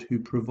Lord who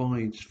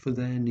provides for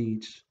their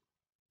needs.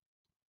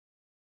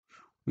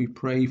 We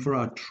pray for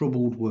our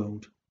troubled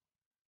world,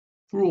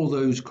 for all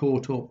those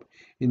caught up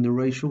in the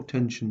racial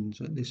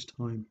tensions at this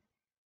time.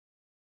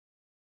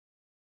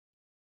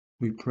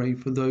 We pray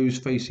for those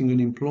facing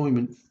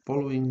unemployment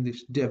following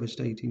this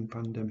devastating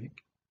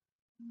pandemic.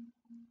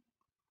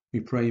 We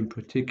pray in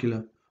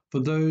particular for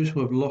those who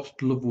have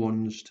lost loved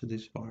ones to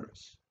this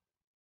virus.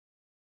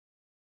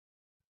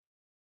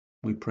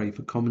 We pray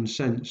for common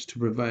sense to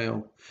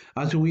prevail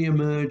as we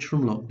emerge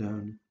from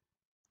lockdown,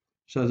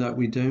 so that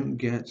we don't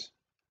get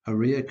a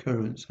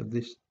reoccurrence of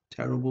this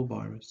terrible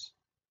virus,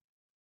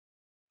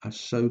 a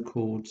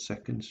so-called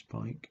second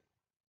spike.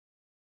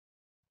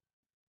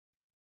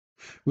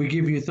 We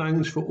give you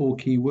thanks for all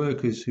key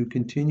workers who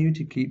continue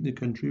to keep the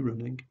country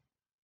running.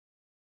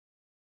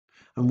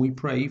 And we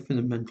pray for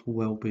the mental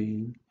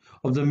well-being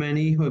of the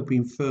many who have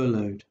been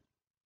furloughed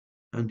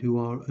and who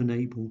are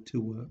unable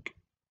to work.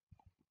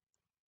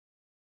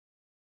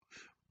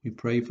 We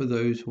pray for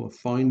those who are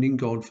finding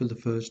God for the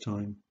first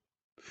time,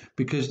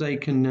 because they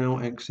can now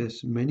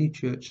access many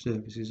church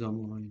services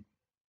online.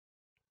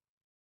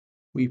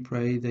 We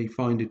pray they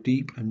find a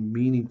deep and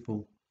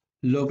meaningful,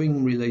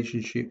 loving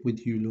relationship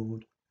with you,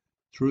 Lord,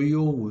 through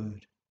your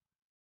word,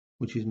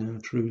 which is now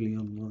truly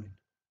online.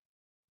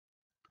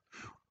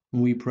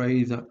 And we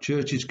pray that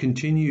churches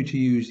continue to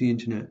use the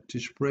internet to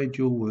spread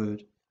your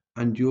word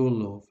and your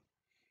love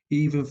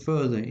even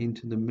further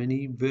into the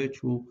many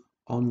virtual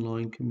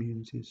online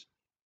communities.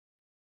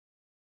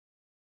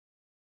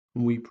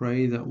 And we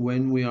pray that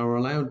when we are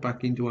allowed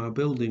back into our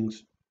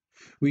buildings,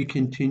 we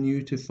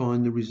continue to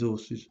find the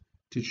resources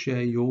to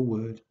share your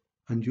word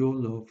and your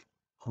love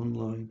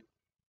online.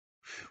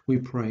 We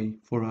pray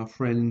for our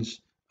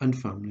friends and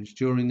families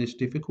during this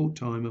difficult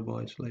time of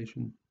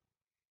isolation,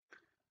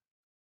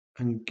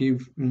 and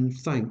give them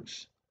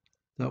thanks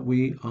that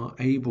we are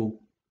able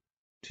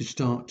to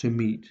start to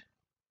meet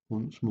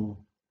once more.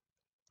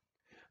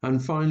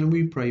 And finally,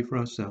 we pray for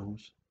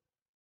ourselves,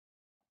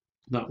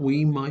 that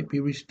we might be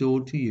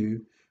restored to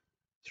you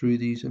through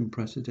these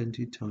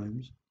unprecedented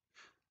times,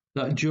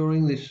 that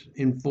during this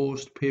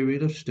enforced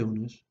period of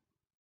stillness,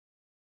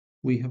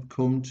 we have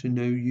come to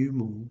know you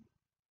more,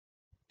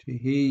 to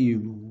hear you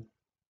more,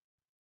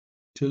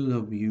 to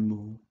love you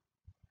more.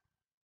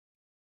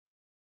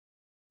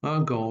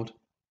 Our God,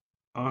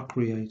 our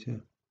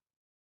Creator,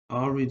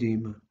 our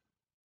Redeemer,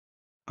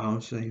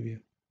 our Saviour,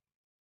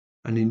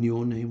 and in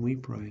your name we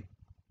pray.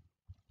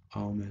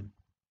 Amen.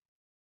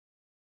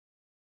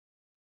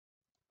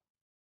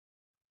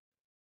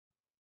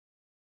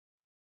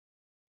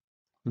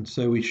 And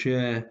so we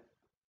share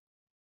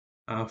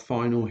our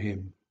final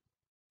hymn.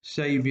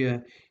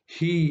 Saviour,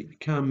 he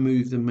can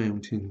move the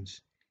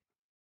mountains,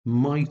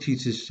 mighty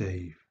to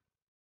save.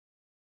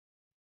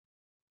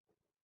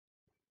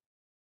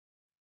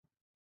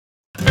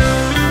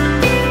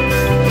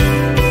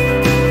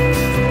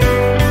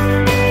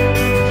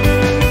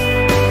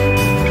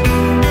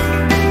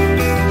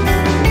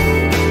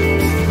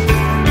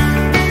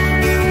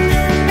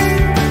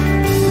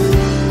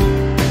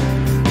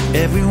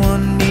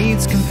 Everyone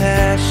needs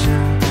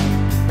compassion,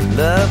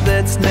 love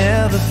that's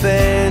never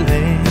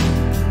failing.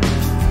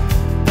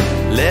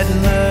 Let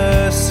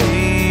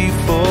mercy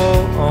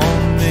fall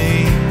on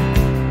me.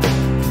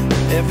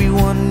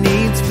 Everyone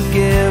needs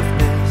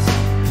forgiveness,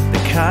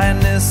 the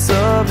kindness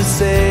of a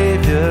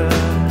Savior,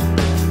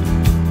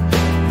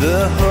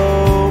 the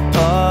hope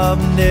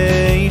of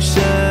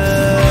nations.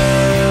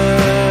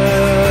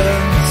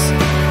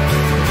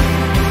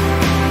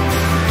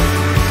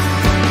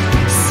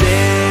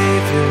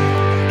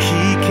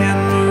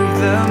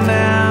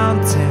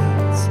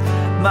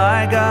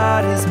 My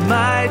God is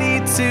mighty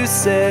to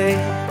save,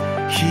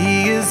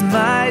 he is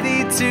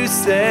mighty to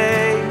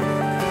save.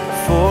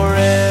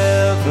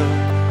 Forever,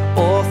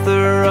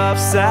 author of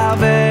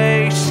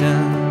salvation,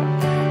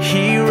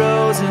 he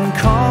rose and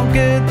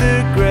conquered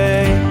the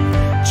grave.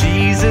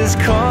 Jesus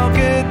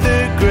conquered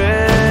the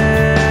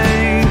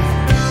grave.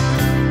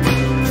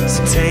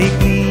 So take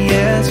me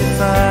as you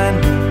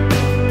find me,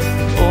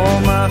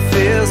 all my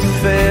fears and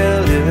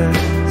failures.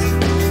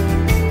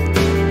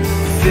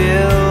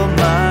 Fill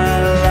my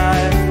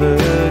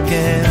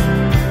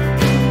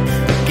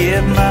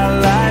give my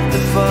life to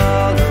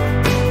follow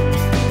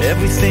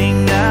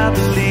everything I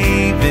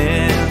believe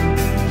in.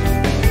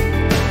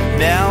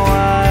 Now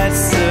I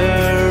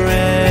surrender.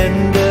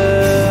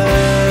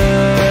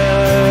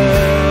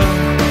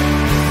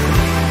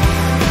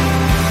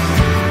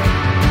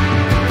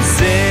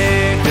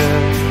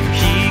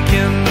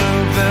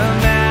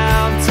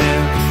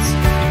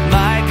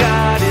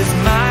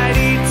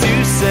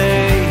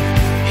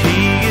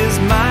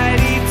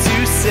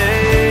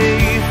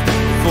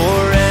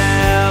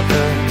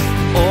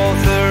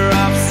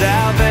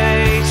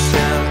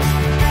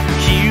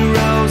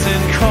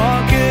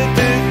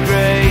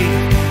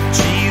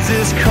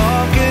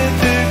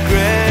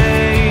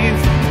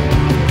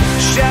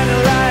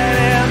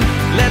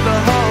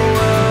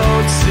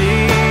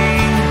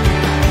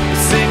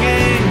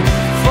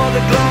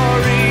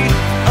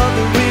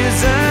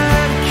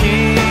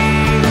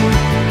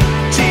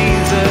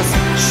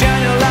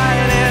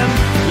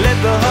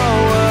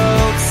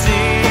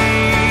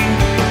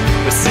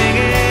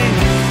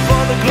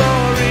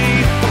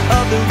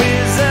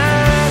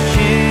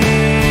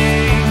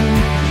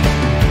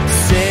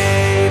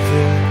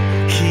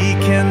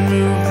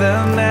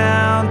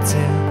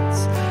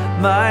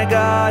 My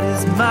God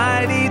is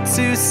mighty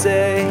to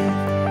save.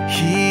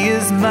 He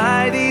is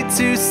mighty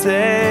to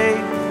save.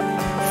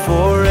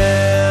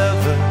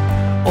 Forever,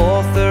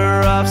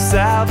 author of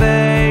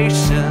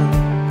salvation.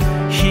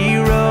 He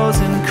rose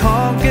and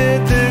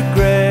conquered the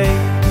grave.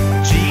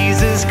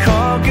 Jesus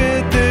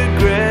conquered the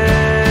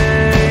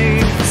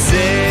grave.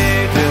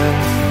 Savior,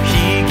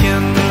 He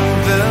can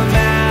move the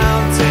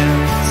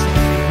mountains.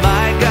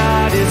 My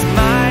God is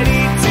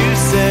mighty to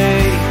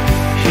save.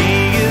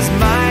 He is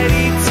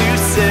mighty to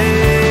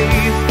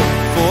save.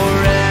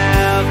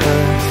 Forever,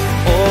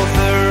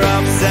 author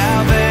of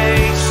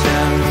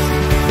salvation.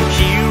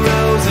 He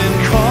rose and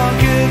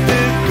conquered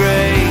the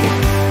grave.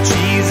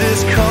 Jesus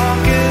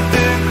conquered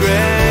the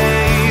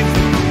grave.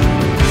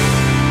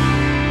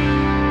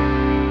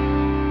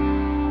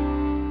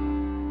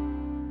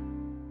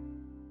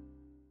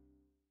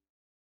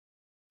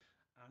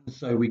 And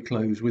so we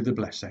close with a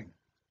blessing.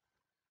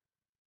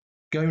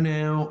 Go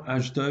now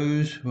as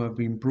those who have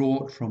been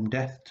brought from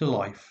death to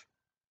life,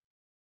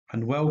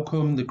 and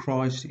welcome the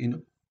Christ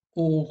in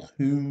all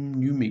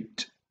whom you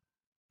meet.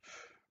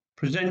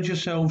 Present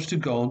yourselves to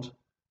God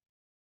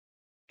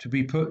to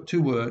be put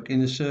to work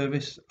in the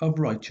service of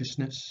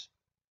righteousness,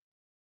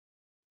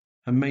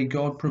 and may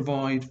God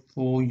provide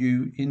for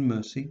you in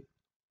mercy.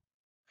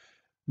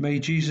 May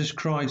Jesus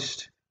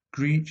Christ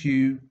greet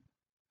you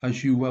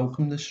as you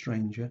welcome the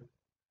stranger,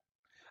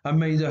 and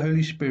may the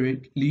Holy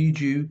Spirit lead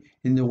you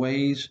in the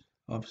ways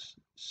of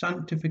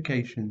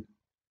sanctification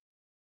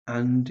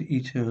and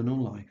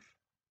eternal life.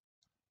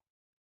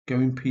 Go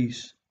in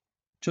peace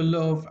to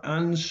love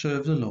and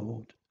serve the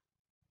Lord.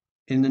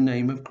 In the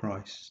name of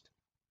Christ.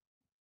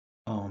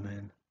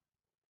 Amen.